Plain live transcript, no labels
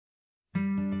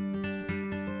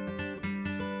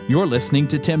You're listening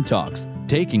to Tim Talks,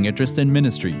 Taking Interest in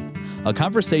Ministry, a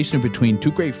conversation between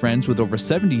two great friends with over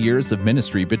 70 years of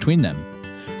ministry between them.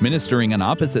 Ministering on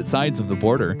opposite sides of the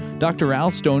border, Dr. Al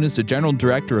Stone is the General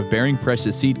Director of Bearing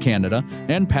Precious Seed Canada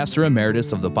and Pastor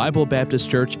Emeritus of the Bible Baptist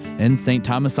Church in St.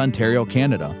 Thomas, Ontario,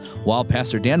 Canada, while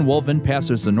Pastor Dan Wolven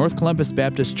pastors the North Columbus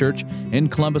Baptist Church in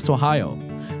Columbus, Ohio.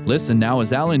 Listen now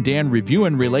as Al and Dan review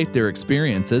and relate their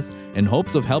experiences in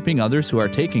hopes of helping others who are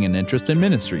taking an interest in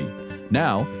ministry.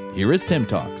 Now, here is Tim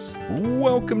Talks.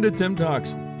 Welcome to Tim Talks.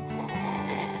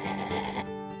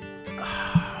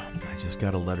 I just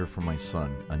got a letter from my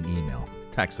son, an email.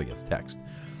 Text.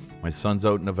 My son's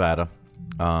out in Nevada,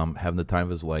 having the time of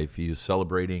his life. He's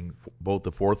celebrating both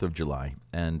the 4th of July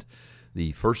and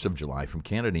the 1st of July from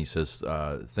Canada. He says,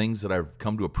 things that I've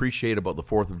come to appreciate about the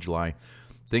 4th of July,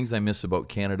 things I miss about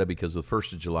Canada because of the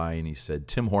 1st of July. And he said,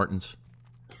 Tim Hortons,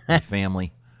 my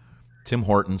family, Tim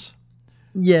Hortons,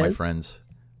 yes. my friends.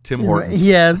 Tim Hortons.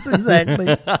 Yes, exactly.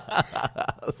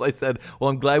 So I said, well,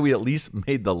 I'm glad we at least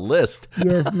made the list.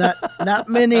 Yes, not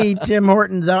many Tim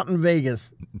Hortons out in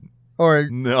Vegas or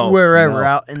wherever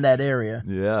out in that area.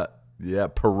 Yeah.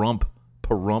 Pahrump,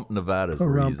 Nevada is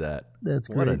where he's at. That's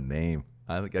great. What a name.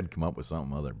 I think I'd come up with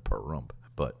something other than Pahrump.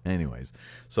 But anyways,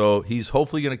 so he's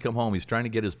hopefully going to come home. He's trying to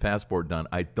get his passport done.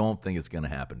 I don't think it's going to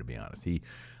happen, to be honest. He'd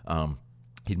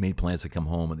made plans to come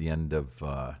home at the end of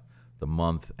the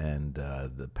month, and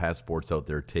the passports out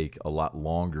there take a lot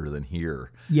longer than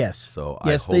here. Yes. So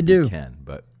yes, I hope they do. he can.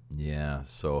 But yeah,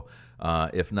 so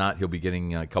if not, he'll be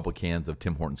getting a couple cans of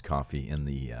Tim Hortons coffee in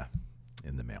the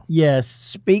mail. Yes.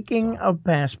 Speaking of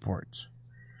passports,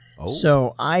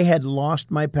 so I had lost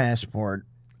my passport.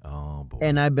 Oh boy!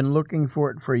 And I've been looking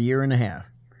for it for a year and a half,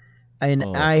 and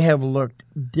I have looked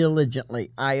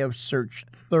diligently. I have searched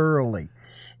thoroughly.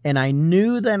 And I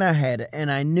knew that I had it,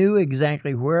 and I knew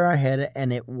exactly where I had it,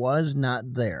 and it was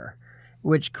not there,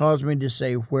 which caused me to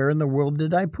say, where in the world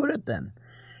did I put it then?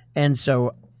 And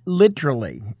so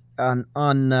literally on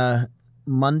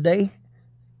Monday,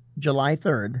 July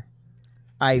 3rd,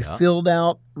 I filled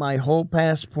out my whole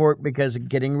passport because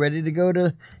getting ready to go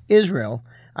to Israel,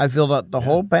 I filled out the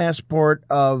whole passport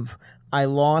of I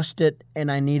lost it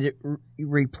and I need it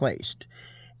replaced.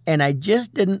 And I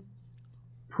just didn't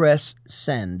press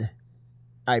send.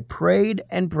 I prayed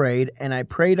and prayed, and I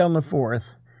prayed on the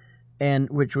 4th, and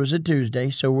which was a Tuesday.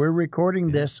 So we're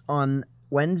recording this on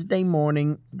Wednesday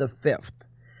morning, the 5th.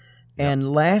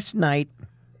 And last night,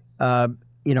 I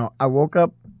woke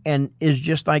up, and it's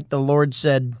just like the Lord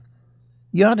said,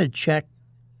 you ought to check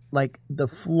like the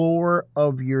floor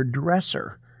of your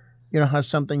dresser. You know how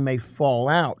something may fall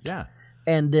out. Yeah.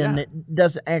 And then it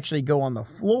doesn't actually go on the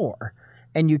floor,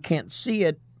 and you can't see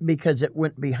it because it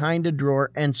went behind a drawer.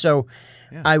 And so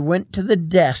I went to the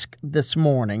desk this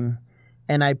morning,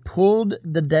 and I pulled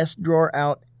the desk drawer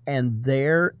out, and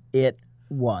there it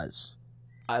was.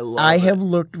 I have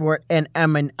looked for it, and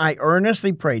I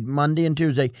earnestly prayed Monday and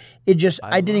Tuesday.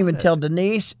 I didn't even tell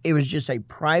Denise. It was just a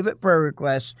private prayer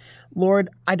request. Lord,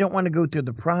 I don't want to go through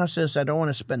the process. I don't want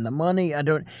to spend the money.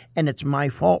 And it's my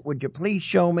fault. Would you please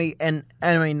show me? And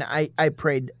I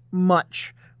prayed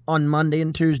much on Monday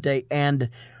and Tuesday, and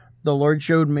the Lord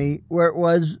showed me where it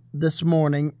was this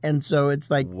morning, and so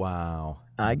it's like, wow,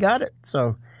 I got it.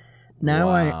 So now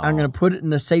I'm going to put it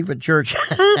in the safe at church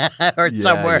or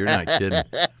somewhere. You're not kidding.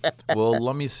 Well,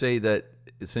 let me say that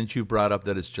since you brought up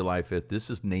that it's July 5th, this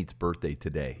is Nate's birthday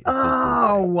today. It's his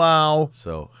birthday. Wow.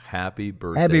 So happy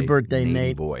birthday. Happy birthday,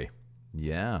 Nate. Boy.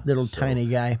 Yeah. Little tiny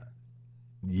guy.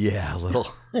 Yeah, little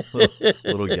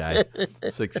guy.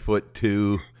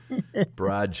 6'2",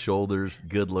 broad shoulders,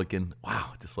 good looking.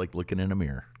 Wow, just like looking in a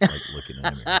mirror.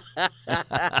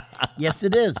 Yes,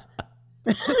 it is.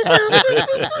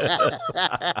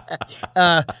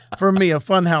 For me, a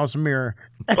funhouse mirror.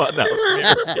 Yeah.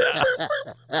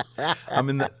 I'm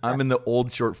in the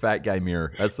old short fat guy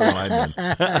mirror. That's the one I'm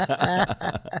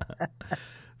in.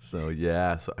 So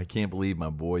I can't believe my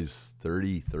boy's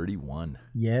 31.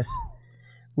 Yes.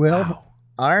 Well,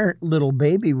 our little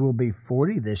baby will be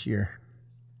 40 this year.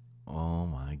 Oh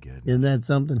my goodness. Isn't that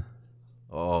something?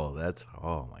 Oh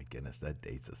my goodness, that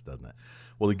dates us, doesn't it?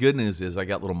 Well, the good news is I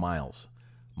got little Miles.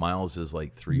 Miles is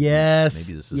like 3 weeks.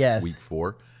 Maybe this is week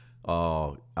 4.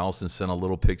 Allison sent a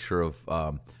little picture of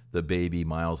the baby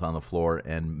Miles on the floor,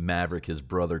 and Maverick, his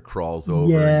brother, crawls over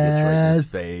and gets right in his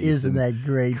face. Isn't that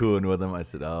great? Cooing with him. I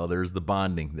said, there's the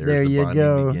bonding. There's there the you bonding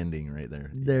go. beginning right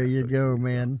there. There you go,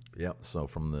 man. Yep. So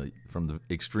from the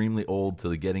extremely old to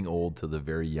the getting old to the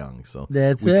very young. So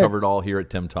we covered all here at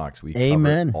Tim Talks. We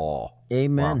covered all.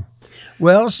 Amen. Wow.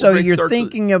 Well, so you're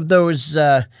thinking of those,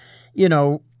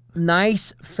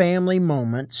 nice family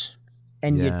moments.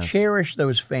 and you Yes. cherish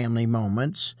those family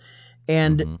moments.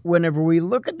 And whenever we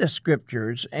look at the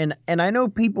scriptures, and I know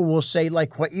people will say,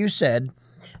 like what you said,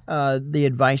 the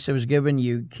advice that was given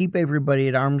you, keep everybody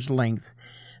at arm's length.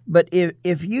 But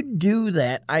if you do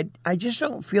that, I just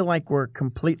don't feel like we're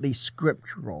completely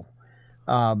scriptural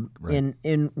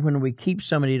in when we keep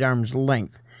somebody at arm's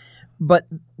length. But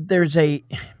there's a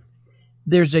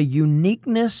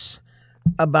uniqueness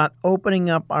about opening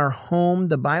up our home.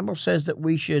 The Bible says that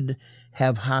we should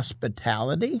have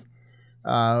hospitality,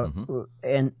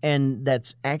 and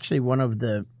that's actually one of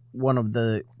the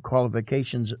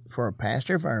qualifications for a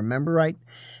pastor, if I remember right.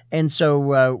 And so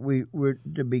we were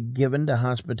to be given to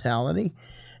hospitality,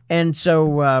 and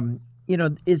so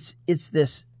it's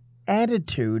this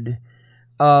attitude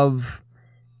of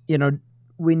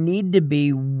we need to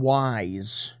be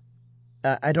wise.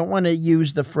 I don't want to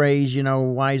use the phrase,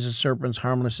 wise as serpents,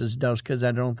 harmless as doves, because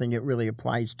I don't think it really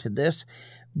applies to this.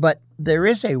 But there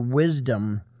is a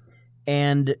wisdom,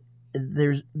 and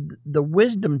there's the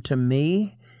wisdom to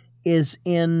me is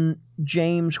in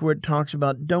James, where it talks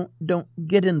about don't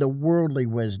get in the worldly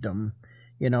wisdom,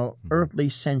 earthly,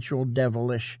 sensual,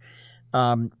 devilish.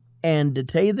 And to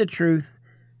tell you the truth,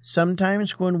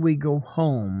 sometimes when we go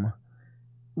home,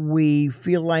 we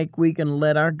feel like we can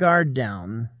let our guard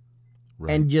down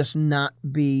and just not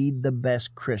be the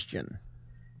best Christian.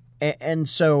 And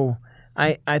so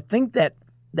I think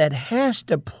that has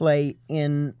to play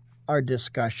in our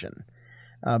discussion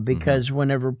because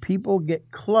whenever people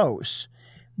get close,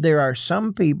 there are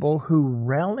some people who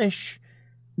relish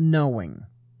knowing.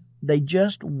 They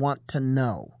just want to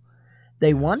know.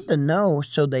 They want to know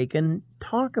so they can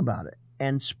talk about it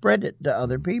and spread it to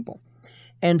other people.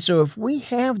 And so if we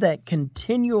have that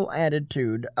continual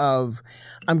attitude of,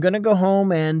 I'm going to go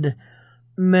home and,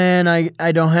 man,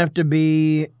 I don't have to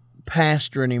be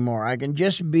pastor anymore. I can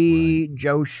just be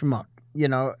Joe Schmuck,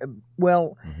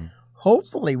 Well,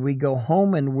 hopefully we go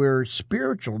home and we're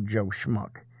spiritual Joe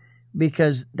Schmuck,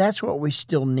 because that's what we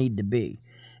still need to be.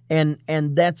 And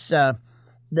that's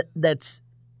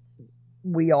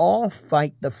we all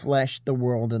fight the flesh, the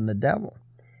world, and the devil.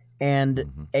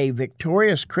 And a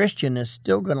victorious Christian is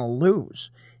still going to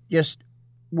lose. Just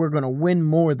we're going to win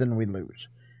more than we lose.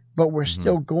 But we're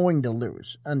still going to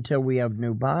lose until we have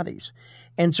new bodies.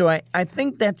 And so I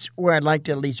think that's where I'd like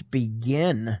to at least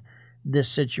begin this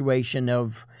situation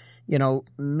of,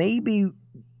 maybe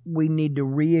we need to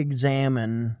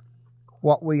re-examine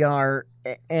what we are,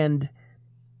 and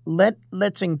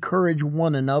let's encourage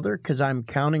one another, because I'm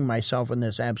counting myself in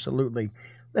this absolutely.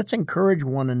 Let's encourage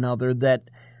one another that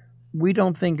we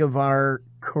don't think of our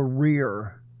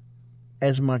career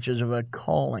as much as of a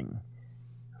calling,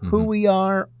 who we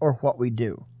are or what we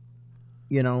do,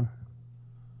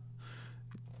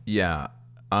 Yeah,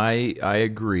 I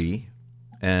agree,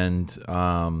 and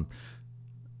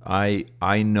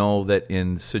I know that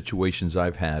in situations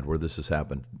I've had where this has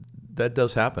happened, that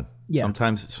does happen. Yeah.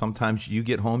 Sometimes you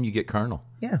get home, you get carnal.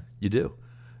 Yeah. You do,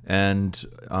 and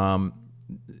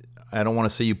I don't want to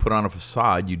say you put on a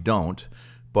facade. You don't.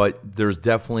 But there's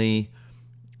definitely,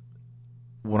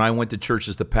 when I went to church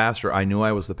as the pastor, I knew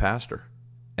I was the pastor.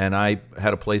 And I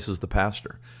had a place as the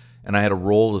pastor. And I had a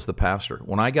role as the pastor.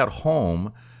 When I got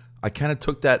home, I kind of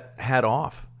took that hat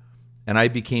off. And I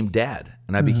became dad.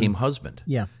 And I became husband.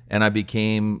 Yeah. And I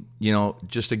became,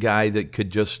 just a guy that could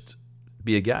just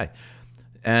be a guy.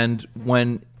 And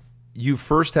when you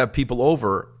first have people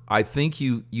over, I think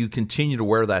you continue to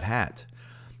wear that hat.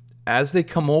 As they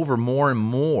come over more and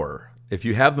more, if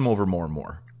you have them over more and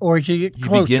more, or as you get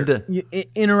closer, begin to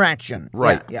interaction,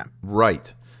 right, yeah,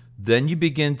 right. Then you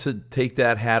begin to take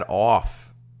that hat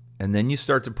off, and then you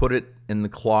start to put it in the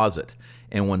closet.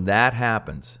 And when that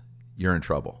happens, you're in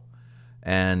trouble.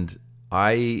 And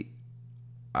I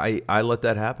let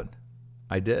that happen.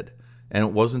 I did, and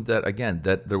it wasn't that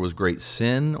that there was great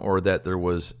sin or that there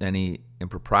was any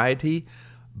impropriety,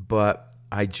 but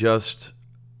I just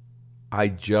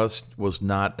was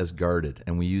not as guarded,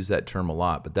 and we use that term a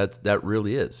lot, but that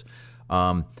really is.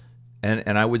 And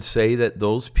I would say that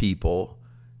those people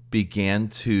began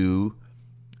to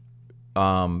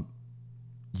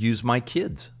use my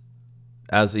kids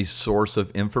as a source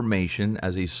of information,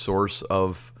 as a source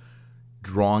of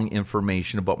drawing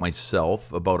information about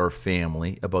myself, about our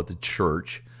family, about the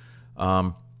church.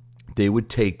 They would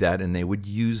take that and they would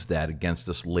use that against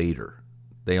us later.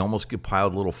 They almost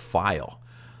compiled a little file.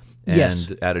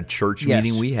 And at a church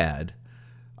meeting we had,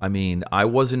 I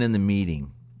wasn't in the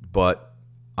meeting, but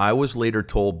I was later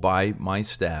told by my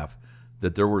staff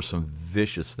that there were some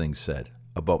vicious things said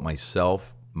about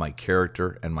myself, my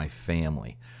character, and my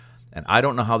family. And I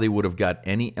don't know how they would have got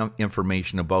any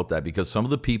information about that, because some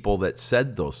of the people that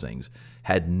said those things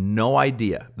had no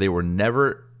idea. They were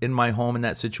never in my home in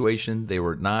that situation. They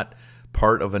were not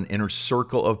part of an inner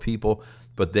circle of people,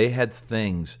 but they had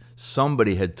things.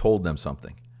 Somebody had told them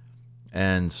something.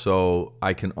 And so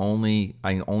I can only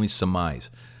surmise,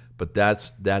 but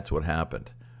that's what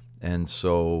happened. And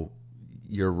so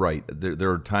you're right.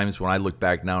 There are times when I look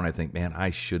back now and I think, man, I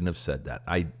shouldn't have said that.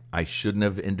 I shouldn't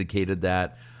have indicated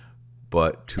that,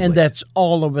 but too late. That's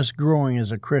all of us growing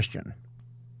as a Christian.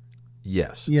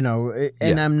 Yes.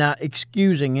 And I'm not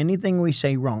excusing anything we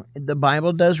say wrong. The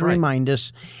Bible does remind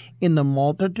us, in the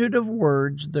multitude of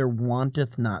words there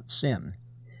wanteth not sin.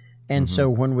 And so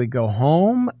when we go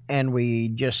home and we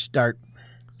just start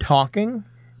talking,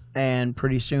 and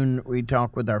pretty soon we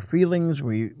talk with our feelings,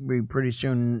 we pretty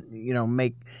soon,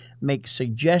 make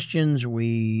suggestions,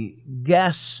 we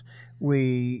guess,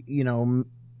 we,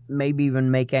 maybe even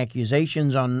make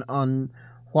accusations on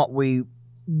what we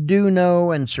do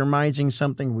know, and surmising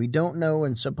something we don't know,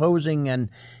 and supposing, and,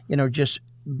 just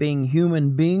being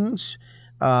human beings.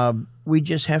 We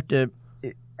just have to,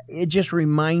 it just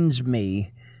reminds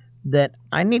me that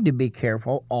I need to be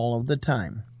careful all of the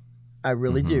time. I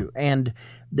really do. And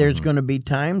there's going to be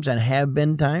times, and have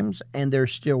been times, and there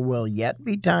still will yet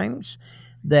be times,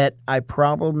 that I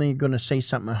probably going to say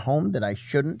something at home that I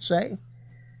shouldn't say.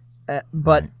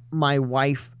 But my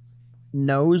wife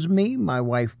knows me. My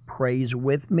wife prays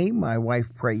with me. My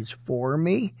wife prays for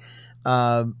me.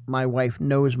 My wife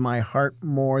knows my heart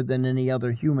more than any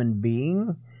other human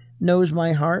being knows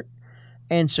my heart.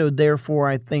 And so therefore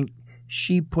I think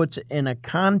she puts it in a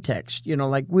context,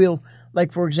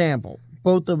 like for example,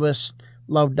 both of us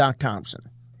love Doc Thompson,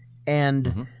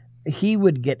 and he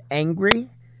would get angry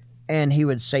and he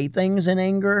would say things in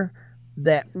anger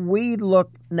that we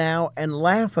look now and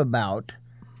laugh about,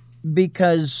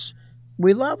 because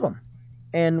we love him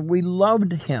and we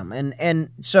loved him. And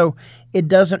so it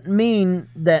doesn't mean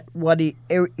that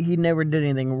he never did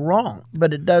anything wrong,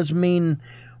 but it does mean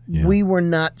we were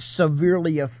not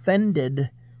severely offended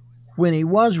when he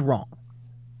was wrong,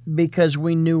 because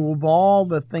we knew of all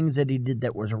the things that he did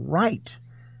that was right.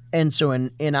 And so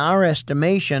in our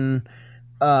estimation,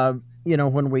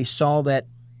 when we saw that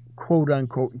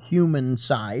quote-unquote human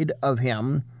side of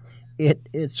him,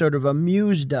 it sort of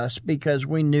amused us, because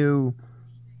we knew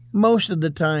most of the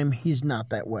time he's not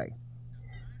that way.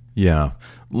 Yeah.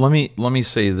 Let me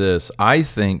say this. I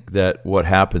think that what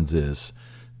happens is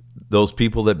those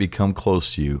people that become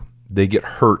close to you, they get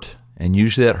hurt. And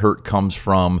usually that hurt comes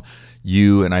from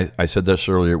you, and I said this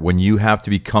earlier, when you have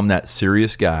to become that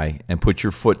serious guy and put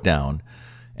your foot down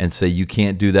and say you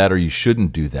can't do that or you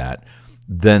shouldn't do that,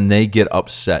 then they get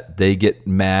upset. They get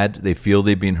mad. They feel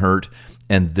they've been hurt.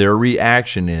 And their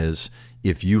reaction is,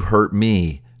 if you hurt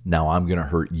me, now I'm going to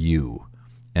hurt you.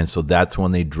 And so that's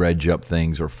when they dredge up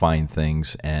things or find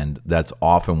things, and that's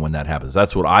often when that happens.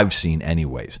 That's what I've seen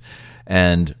anyways.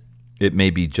 And it may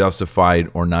be justified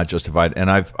or not justified. And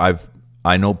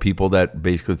I know people that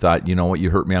basically thought, you know what, you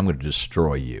hurt me, I'm going to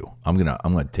destroy you. I'm going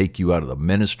to take you out of the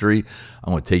ministry.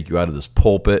 I'm going to take you out of this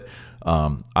pulpit.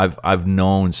 I've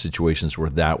known situations where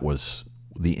that was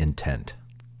the intent.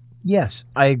 Yes,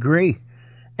 I agree.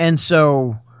 And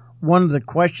so one of the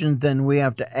questions then we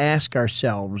have to ask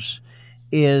ourselves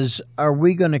is, are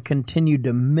we going to continue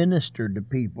to minister to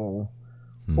people,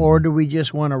 or do we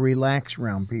just want to relax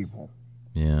around people?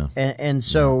 Yeah. And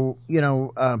so,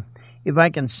 if I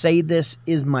can say this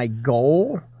is my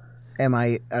goal, am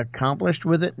I accomplished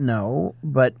with it? No,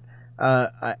 but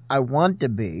I want to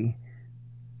be.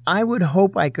 I would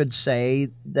hope I could say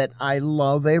that I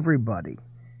love everybody,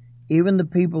 even the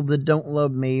people that don't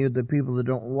love me or the people that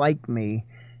don't like me.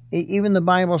 Even the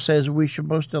Bible says we're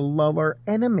supposed to love our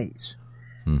enemies.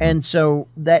 And so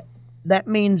that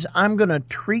means I'm going to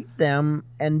treat them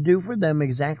and do for them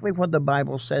exactly what the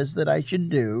Bible says that I should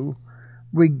do,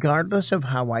 regardless of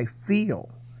how I feel.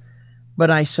 But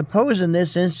I suppose in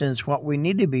this instance, what we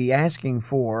need to be asking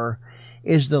for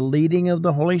is the leading of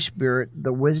the Holy Spirit,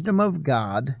 the wisdom of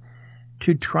God,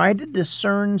 to try to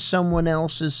discern someone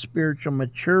else's spiritual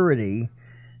maturity.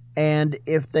 And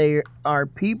if they are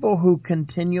people who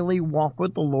continually walk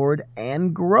with the Lord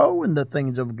and grow in the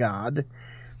things of God,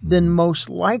 then most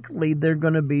likely they're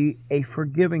going to be a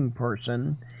forgiving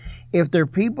person. If they're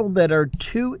people that are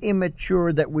too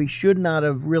immature, that we should not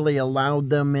have really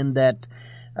allowed them in that,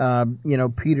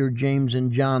 Peter, James,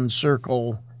 and John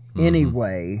circle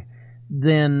anyway,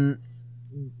 then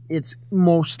it's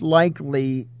most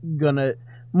likely going to,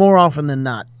 more often than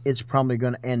not, it's probably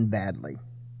going to end badly.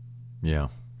 Yeah,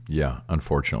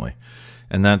 unfortunately.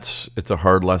 And it's a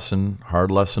hard lesson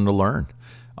to learn.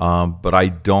 But I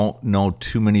don't know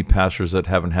too many pastors that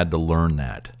haven't had to learn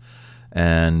that.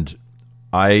 And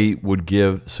I would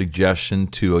give suggestion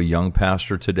to a young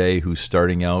pastor today who's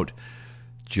starting out,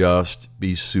 just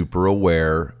be super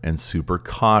aware and super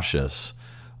cautious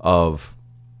of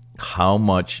how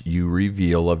much you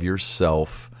reveal of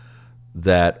yourself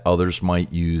that others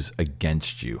might use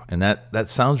against you. And that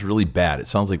sounds really bad. It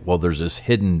sounds like, well, there's this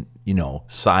hidden,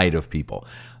 side of people.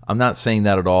 I'm not saying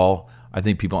that at all. I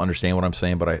think people understand what I'm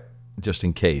saying, but just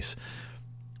in case,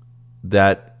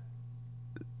 that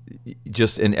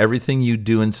just in everything you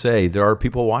do and say, there are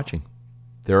people watching.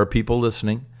 There are people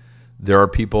listening. There are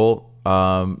people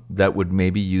that would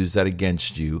maybe use that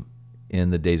against you in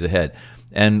the days ahead.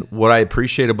 And what I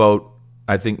appreciate about,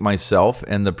 I think, myself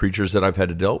and the preachers that I've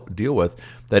had to deal with,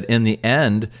 that in the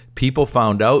end, people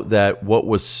found out that what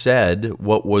was said,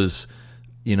 what was,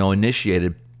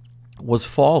 initiated, was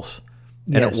false,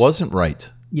 and it wasn't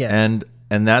right. Yes.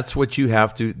 And that's what you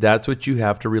have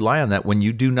to rely on. That when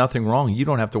you do nothing wrong, you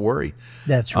don't have to worry.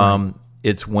 That's right.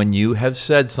 It's when you have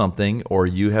said something or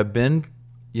you have been,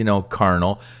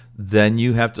 carnal, then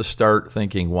you have to start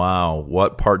thinking, wow,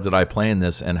 what part did I play in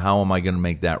this, and how am I going to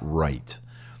make that right?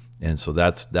 And so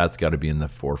that's got to be in the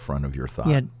forefront of your thought.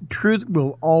 Yeah, truth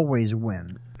will always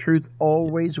win. Truth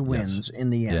always wins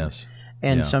in the end. Yes.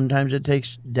 And sometimes it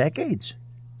takes decades,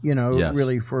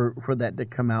 really for that to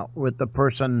come out, with the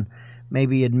person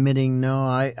maybe admitting, no,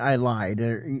 I lied.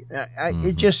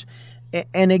 It just,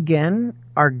 and again,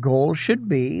 our goal should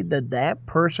be that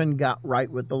person got right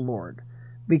with the Lord,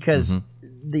 because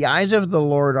the eyes of the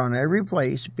Lord are on every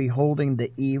place, beholding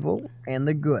the evil and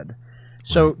the good.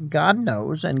 So God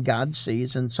knows and God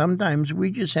sees, and sometimes we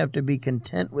just have to be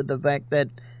content with the fact that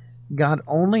God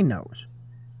only knows.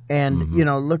 And,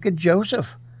 look at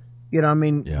Joseph.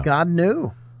 God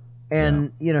knew.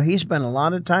 And, he spent a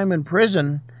lot of time in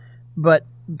prison, but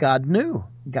God knew.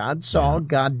 God saw.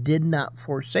 God did not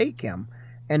forsake him.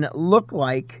 And it looked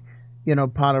like,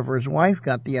 Potiphar's wife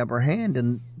got the upper hand,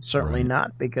 and certainly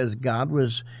not, because God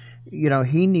was,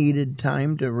 he needed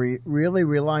time to really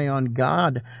rely on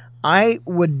God. I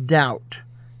would doubt,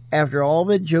 after all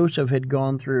that Joseph had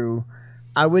gone through,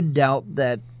 I would doubt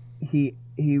that he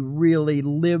really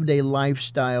lived a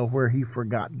lifestyle where he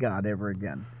forgot God ever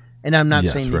again. And I'm not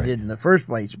saying he did in the first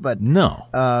place, but no,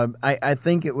 I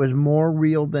think it was more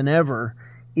real than ever,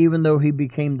 even though he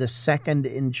became the second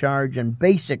in charge and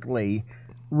basically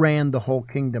ran the whole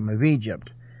kingdom of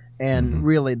Egypt and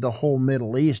really the whole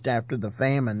Middle East after the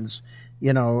famines,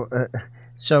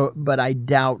 but I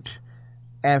doubt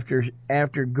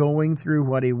after going through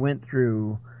what he went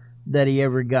through that he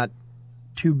ever got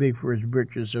too big for his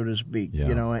britches, so to speak,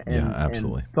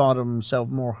 absolutely. and thought of himself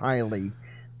more highly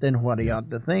than what he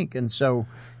ought to think. And so,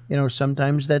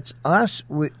 sometimes that's us.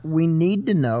 We need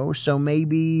to know, so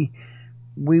maybe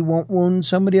we won't wound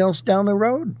somebody else down the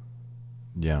road.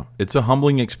 Yeah, it's a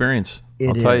humbling experience.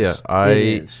 I'll tell you,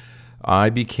 I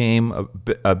became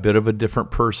a bit of a different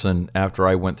person after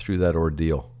I went through that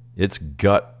ordeal. It's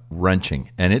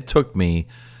gut-wrenching, and it took me,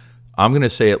 I'm going to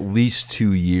say, at least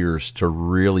 2 years to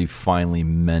really finally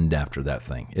mend after that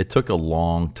thing. It took a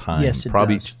long time. Yes, it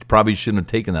probably shouldn't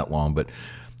have taken that long, but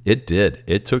it did.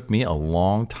 It took me a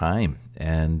long time,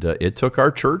 and it took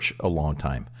our church a long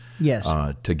time. Yes.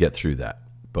 To get through that.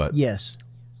 But yes,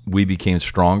 we became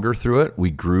stronger through it.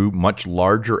 We grew much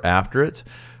larger after it.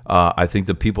 I think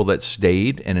the people that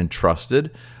stayed and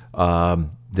entrusted,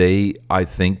 they, I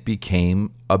think,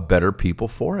 became a better people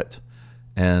for it.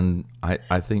 And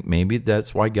I think maybe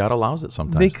that's why God allows it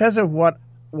sometimes. Because of what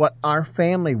our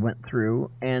family went through,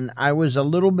 and I was a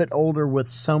little bit older with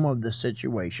some of the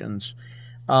situations,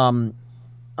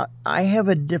 I have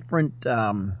a different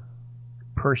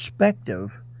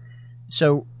perspective.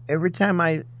 So every time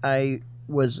I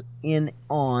was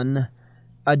on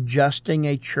adjusting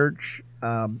a church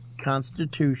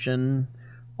constitution,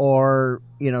 or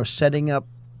setting up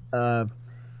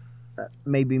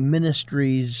maybe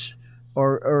ministries,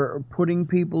 or putting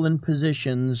people in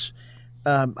positions,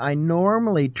 I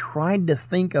normally tried to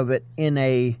think of it in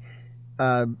a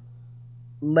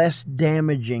less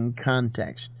damaging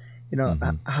context.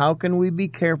 How can we be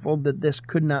careful that this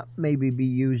could not maybe be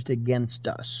used against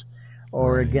us,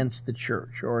 or against the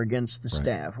church, or against the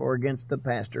staff, or against the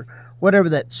pastor, whatever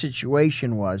that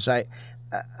situation was. I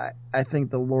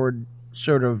think the Lord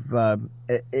sort of,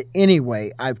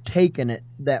 anyway, I've taken it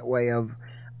that way of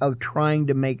trying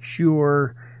to make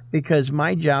sure, because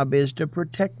my job is to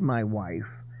protect my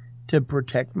wife, to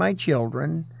protect my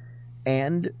children,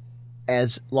 and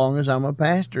as long as I'm a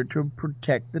pastor, to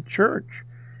protect the church.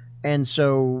 And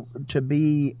so to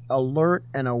be alert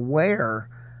and aware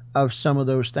of some of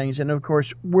those things. And of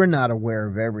course, we're not aware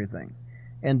of everything.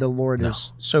 And the Lord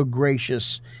is so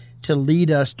gracious to lead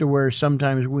us to where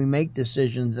sometimes we make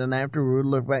decisions and after we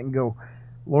look back and go,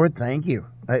 Lord, thank you.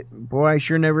 I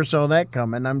sure never saw that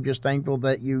coming. I'm just thankful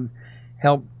that you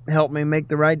help me make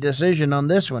the right decision on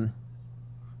this one.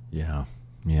 Yeah.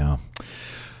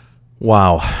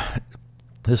 Wow.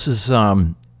 This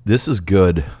is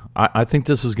good. I think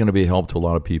this is going to be a help to a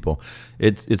lot of people.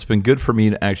 It's been good for me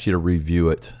to actually to review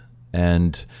it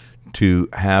and to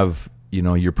have,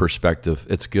 your perspective.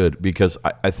 It's good because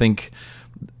I think,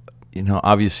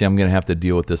 obviously I'm going to have to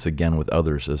deal with this again with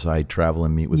others as I travel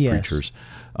and meet with preachers.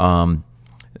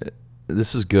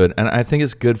 This is good. And I think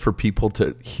it's good for people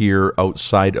to hear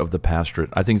outside of the pastorate.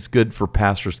 I think it's good for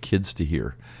pastors' kids to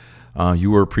hear.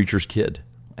 You were a preacher's kid,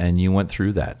 and you went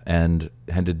through that and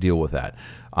had to deal with that.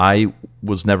 I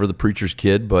was never the preacher's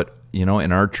kid, but, in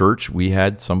our church, we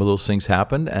had some of those things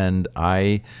happen, and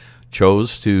I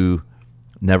chose to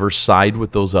never side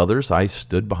with those others. I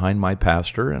stood behind my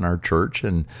pastor in our church,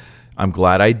 and I'm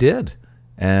glad I did.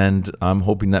 And I'm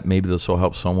hoping that maybe this will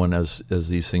help someone as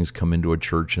these things come into a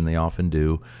church, and they often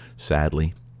do,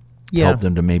 sadly. Help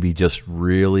them to maybe just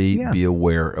really be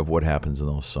aware of what happens in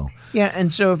those.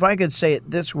 And so if I could say it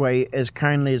this way as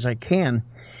kindly as I can,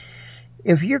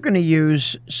 if you're going to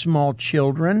use small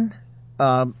children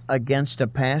against a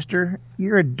pastor,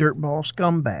 you're a dirtball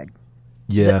scumbag.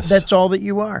 Yes. That's all that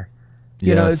you are.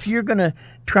 If you're going to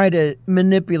try to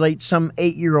manipulate some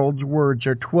 8-year-old's words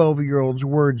or 12-year-old's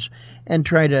words and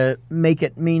try to make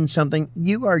it mean something,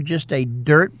 you are just a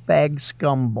dirtbag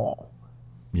scumball.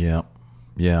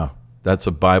 Yeah. That's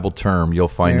a Bible term you'll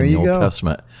find in the Old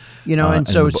Testament. And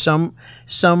so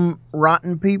some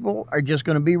rotten people are just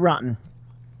going to be rotten.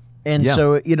 And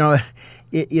so,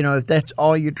 if that's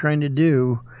all you're trying to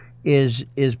do is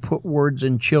put words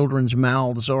in children's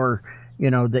mouths or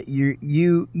that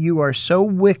you are so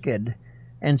wicked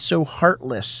and so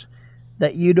heartless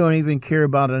that you don't even care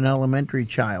about an elementary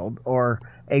child or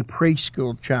a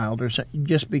preschool child or something,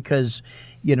 just because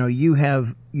you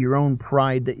have your own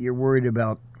pride that you're worried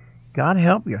about. God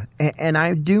help you, and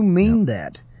I do mean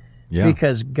that,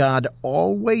 because God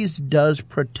always does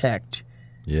protect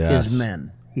His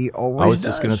men. He always does. I was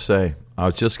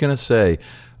just going to say,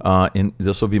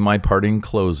 this will be my parting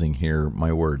closing here,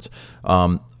 my words.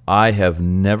 I have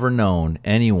never known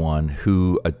anyone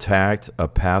who attacked a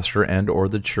pastor and or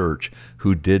the church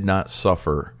who did not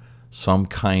suffer some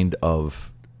kind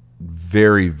of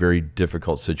very, very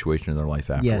difficult situation in their life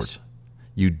afterwards.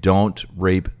 You don't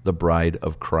rape the bride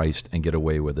of Christ and get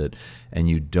away with it, and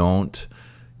you don't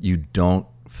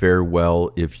fare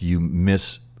well if you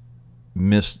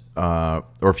or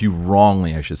if you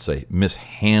wrongly, I should say,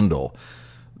 mishandle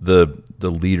the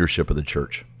leadership of the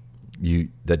church.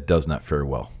 That does not fare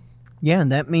well. Yeah,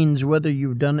 and that means whether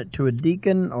you've done it to a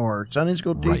deacon or Sunday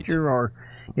school teacher or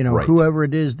whoever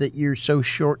it is, that you're so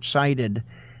short-sighted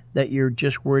that you're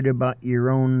just worried about your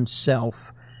own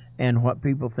self and what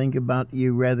people think about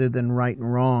you rather than right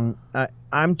and wrong.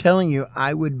 I'm telling you,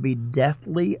 I would be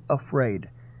deathly afraid.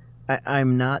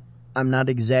 I'm not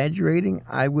exaggerating.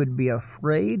 I would be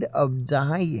afraid of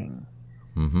dying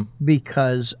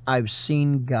because I've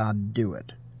seen God do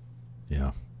it.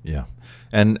 Yeah.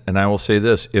 And I will say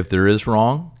this, if there is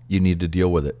wrong, you need to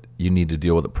deal with it. You need to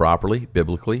deal with it properly,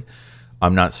 biblically.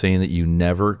 I'm not saying that you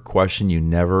never question, you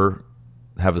never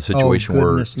have a situation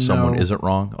where someone isn't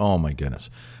wrong. Oh, my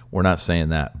goodness. We're not saying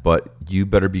that. But you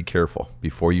better be careful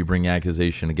before you bring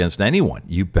accusation against anyone.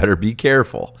 You better be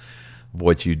careful of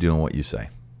what you do and what you say.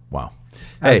 Wow.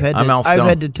 Hey, I'm Al Stone. I've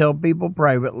had to tell people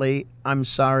privately, I'm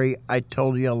sorry, I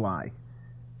told you a lie.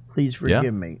 Please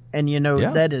forgive me. And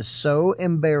that is so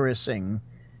embarrassing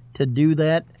to do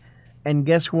that. And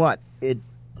guess what? It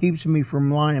keeps me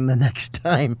from lying the next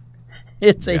time.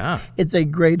 It's a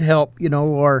great help,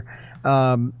 or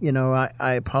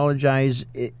I apologize,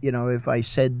 if I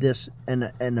said this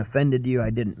and offended you. I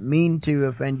didn't mean to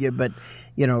offend you, but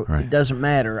it doesn't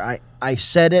matter. I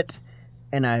said it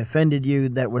and I offended you.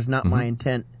 That was not my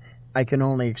intent. I can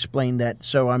only explain that,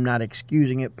 so I'm not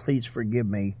excusing it. Please forgive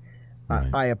me. Right.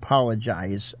 I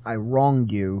apologize. I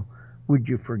wronged you. Would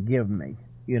you forgive me?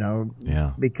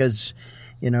 Because,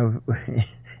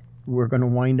 we're going to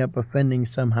wind up offending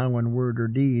somehow in word or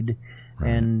deed,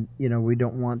 and, we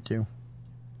don't want to.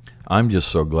 I'm just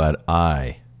so glad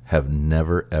I have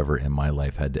never, ever in my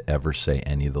life had to ever say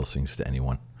any of those things to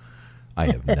anyone. I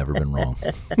have never been wrong.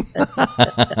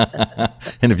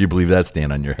 And if you believe that,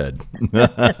 stand on your head.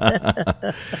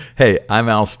 Hey, I'm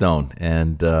Al Stone,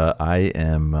 and I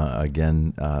am,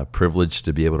 again, privileged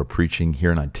to be able to preaching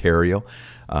here in Ontario.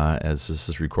 As this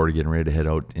is recorded, getting ready to head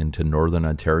out into northern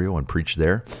Ontario and preach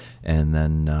there. And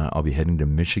then I'll be heading to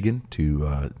Michigan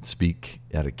to speak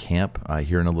at a camp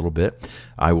here in a little bit.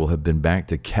 I will have been back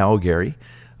to Calgary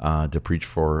to preach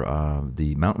for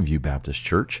the Mountain View Baptist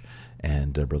Church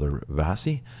and Brother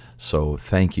Vasi. So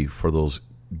thank you for those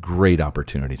great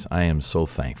opportunities. I am so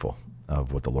thankful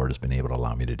of what the Lord has been able to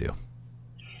allow me to do.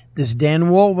 This is Dan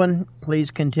Wolven.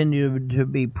 Please continue to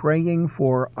be praying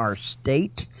for our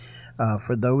state.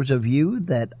 For those of you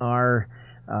that are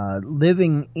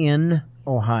living in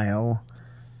Ohio,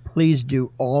 please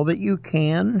do all that you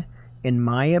can. In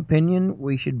my opinion,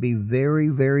 we should be very,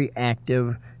 very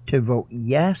active to vote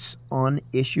yes on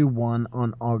Issue 1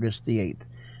 on August the 8th.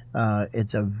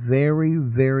 It's a very,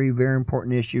 very, very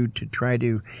important issue to try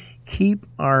to keep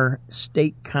our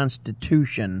state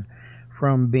constitution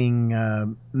from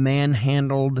being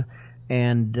manhandled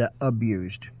and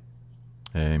abused.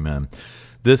 Amen.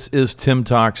 This is Tim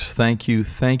Talks. Thank you.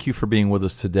 Thank you for being with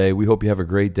us today. We hope you have a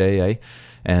great day,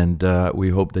 and we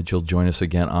hope that you'll join us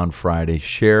again on Friday.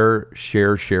 Share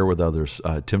with others.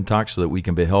 Tim Talks so that we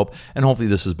can be a help, and hopefully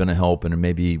this has been a help, and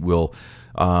maybe we'll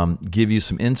give you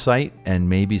some insight and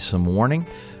maybe some warning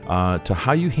to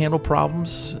how you handle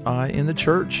problems in the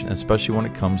church, especially when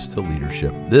it comes to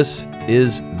leadership. This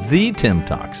is the Tim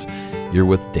Talks. You're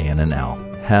with Dan and Al.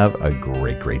 Have a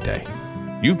great, great day.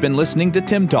 You've been listening to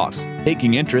Tim Talks,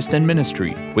 Taking Interest in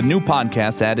Ministry, with new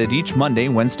podcasts added each Monday,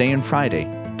 Wednesday, and Friday.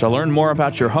 To learn more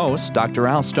about your hosts, Dr.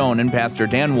 Al Stone and Pastor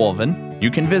Dan Wolven,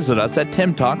 you can visit us at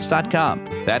timtalks.com.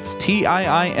 That's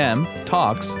TIIM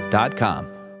Talks.com.